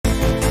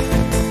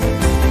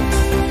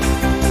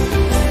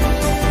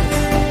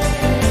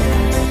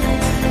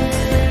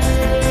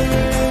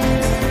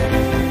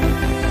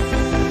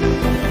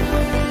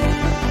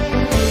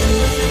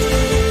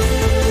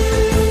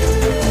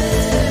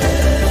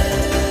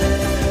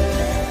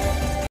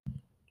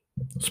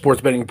sports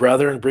betting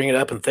brother, and bring it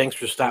up. And thanks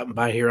for stopping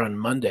by here on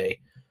Monday,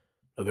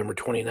 November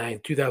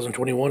 29th,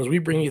 2021, as we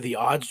bring you the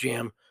Odds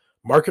Jam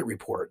market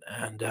report.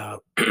 And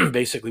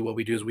basically, what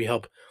we do is we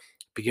help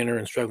beginner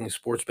and struggling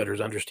sports bettors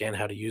understand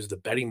how to use the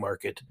betting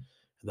market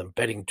and the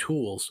betting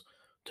tools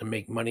to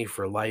make money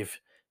for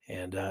life.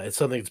 And it's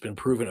something that's been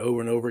proven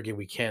over and over again.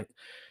 We can't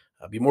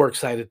be more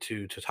excited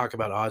to talk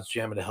about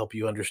OddsJam and to help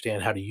you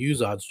understand how to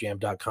use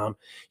oddsjam.com.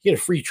 You get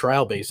a free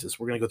trial basis.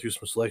 We're going to go through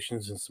some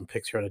selections and some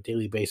picks here on a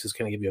daily basis,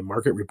 kind of give you a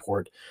market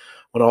report.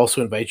 I want to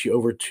also invite you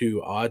over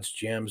to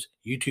OddsJam's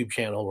YouTube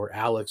channel, where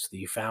Alex,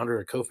 the founder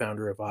and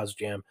co-founder of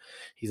OddsJam,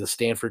 he's a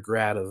Stanford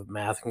grad of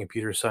math and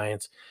computer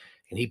science,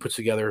 and he puts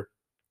together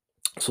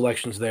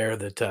selections there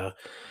that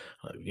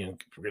we're going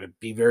to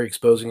be very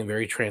exposing and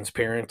very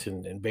transparent,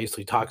 and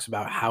basically talks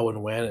about how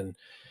and when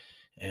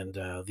and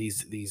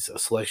these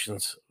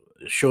selections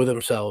show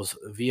themselves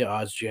via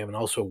OddsJam, and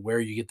also where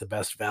you get the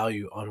best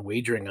value on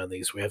wagering on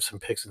these. We have some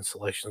picks and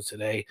selections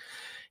today,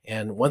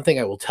 and one thing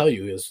I will tell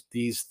you is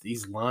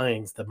these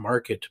lines, the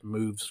market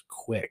moves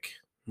quick,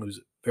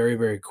 moves very,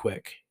 very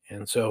quick.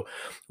 And so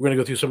we're going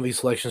to go through some of these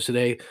selections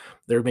today.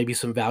 There may be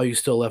some value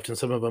still left in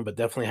some of them, but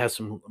definitely has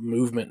some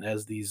movement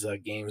as these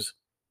games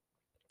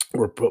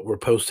were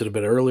posted a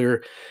bit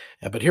earlier.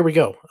 But here we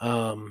go.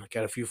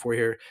 Got a few for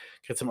here.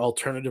 Got some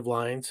alternative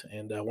lines,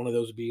 and one of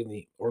those being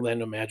the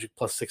Orlando Magic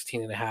plus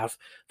 16.5.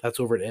 That's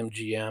over at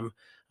MGM.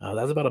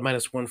 That's about a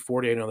minus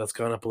 140. I know that's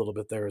gone up a little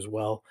bit there as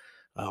well.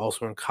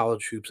 Also in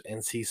college hoops,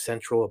 NC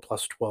Central a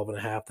plus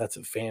 12.5. That's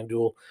at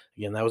FanDuel.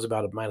 Again, that was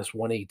about a minus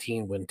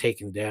 118 when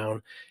taken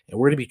down. And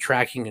we're going to be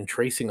tracking and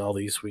tracing all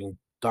these so we can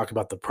talk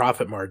about the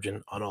profit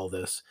margin on all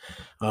this.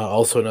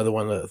 Also, another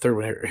one, the third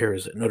one here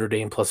is Notre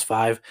Dame plus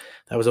 5.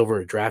 That was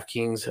over at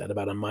DraftKings at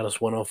about a minus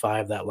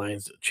 105. That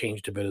line's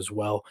changed a bit as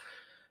well.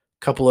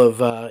 Couple of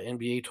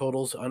NBA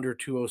totals under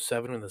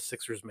 207 in the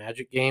Sixers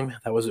Magic game.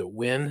 That was at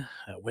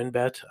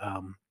WinBet.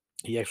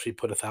 He actually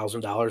put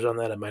 $1,000 on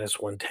that at minus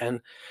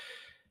 110.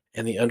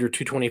 And the under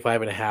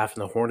 225.5 in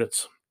the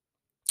Hornets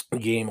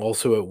game,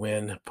 also at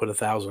Win, put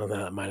 1,000 on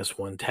that at minus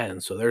 110.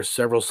 So there's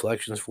several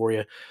selections for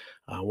you.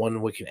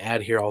 One we can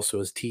add here also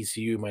is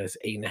TCU minus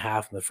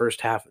 8.5 in the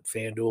first half at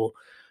FanDuel.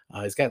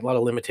 He's got a lot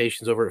of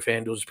limitations over at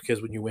FanDuel just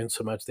because when you win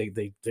so much,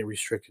 they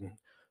restrict and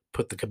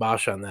put the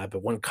kibosh on that.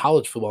 But one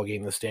college football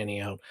game that's standing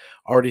out,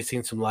 already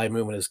seen some live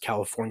movement, is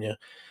California,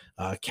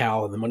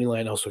 Cal, and the money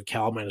line also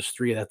Cal minus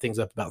 3. That thing's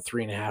up about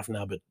 3.5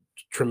 now, but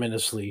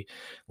tremendously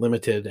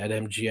limited at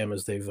MGM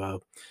as they've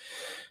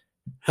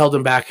held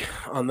them back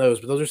on those.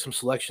 But those are some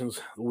selections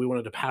we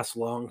wanted to pass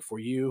along for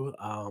you.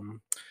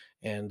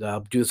 And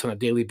do this on a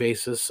daily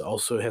basis.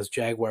 Also has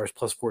Jaguars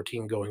plus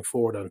 14 going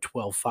forward on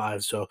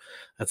 12.5. So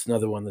that's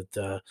another one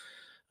that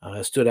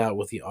stood out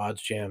with the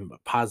OddsJam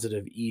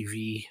positive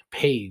EV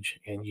page.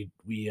 And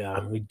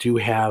we do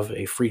have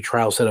a free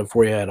trial set up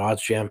for you at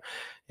OddsJam.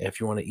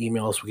 If you want to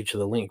email us, we'll get you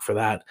the link for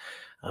that.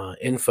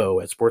 Info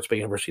at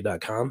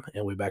sportsbetuniversity.com.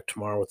 And we'll be back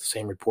tomorrow with the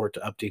same report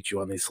to update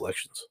you on these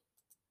selections.